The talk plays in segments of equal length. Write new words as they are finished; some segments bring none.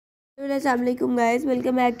Assalamualaikum guys,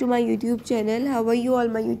 welcome back to my YouTube channel. How are you all,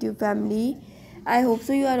 my YouTube family? I hope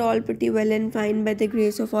so you are all pretty well and fine by the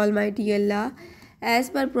grace of Almighty Allah. As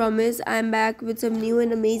per promise, I am back with some new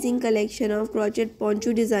and amazing collection of crochet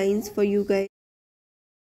poncho designs for you guys.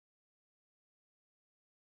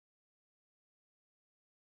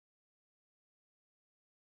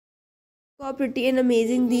 How pretty and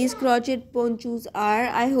amazing these crochet ponchos are.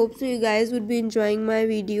 I hope so you guys would be enjoying my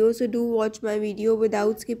video, so do watch my video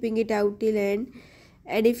without skipping it out till end.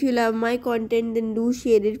 And if you love my content, then do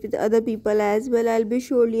share it with other people as well. I'll be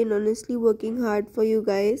surely and honestly working hard for you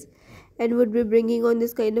guys and would be bringing on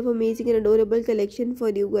this kind of amazing and adorable collection for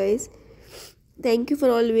you guys. Thank you for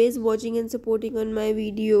always watching and supporting on my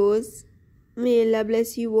videos. May Allah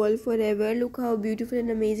bless you all forever. Look how beautiful and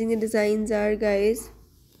amazing the designs are, guys.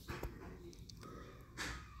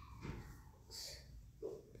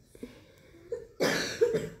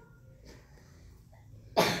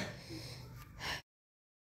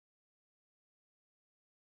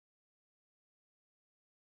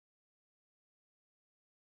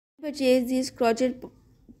 Purchase these crochet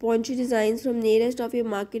poncho designs from nearest of your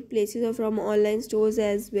marketplaces or from online stores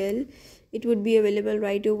as well. It would be available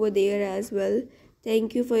right over there as well.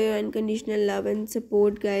 Thank you for your unconditional love and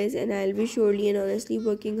support, guys, and I'll be surely and honestly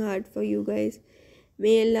working hard for you guys.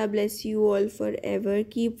 May Allah bless you all forever.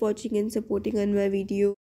 Keep watching and supporting on my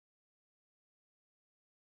video.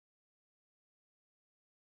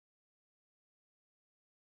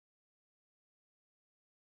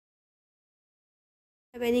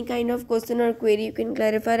 Have any kind of question or query, you can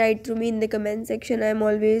clarify right through me in the comment section. I am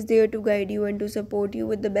always there to guide you and to support you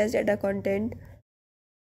with the best data content.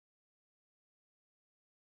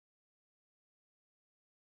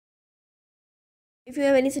 If you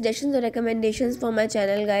have any suggestions or recommendations for my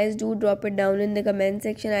channel, guys, do drop it down in the comment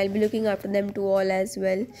section. I'll be looking after them to all as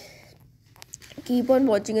well. Keep on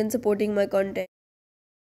watching and supporting my content.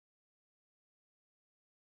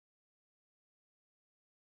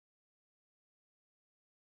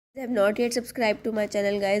 If you have not yet subscribed to my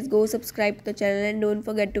channel, guys, go subscribe to the channel and don't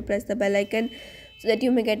forget to press the bell icon so that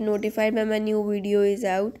you may get notified when my new video is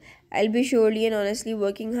out. I'll be surely and honestly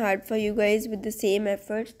working hard for you guys with the same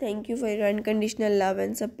efforts. Thank you for your unconditional love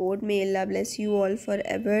and support. May Allah bless you all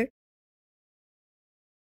forever.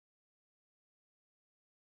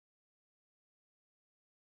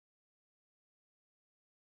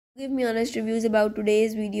 Give me honest reviews about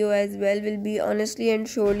today's video as well. Will be honestly and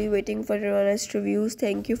surely waiting for your honest reviews.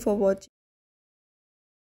 Thank you for watching.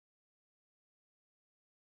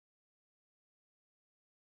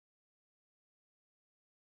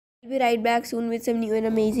 I'll be right back soon with some new and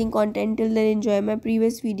amazing content. Till then, enjoy my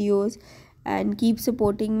previous videos and keep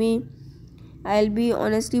supporting me. I'll be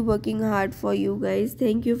honestly working hard for you guys.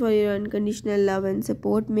 Thank you for your unconditional love and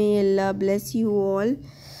support. May Allah bless you all.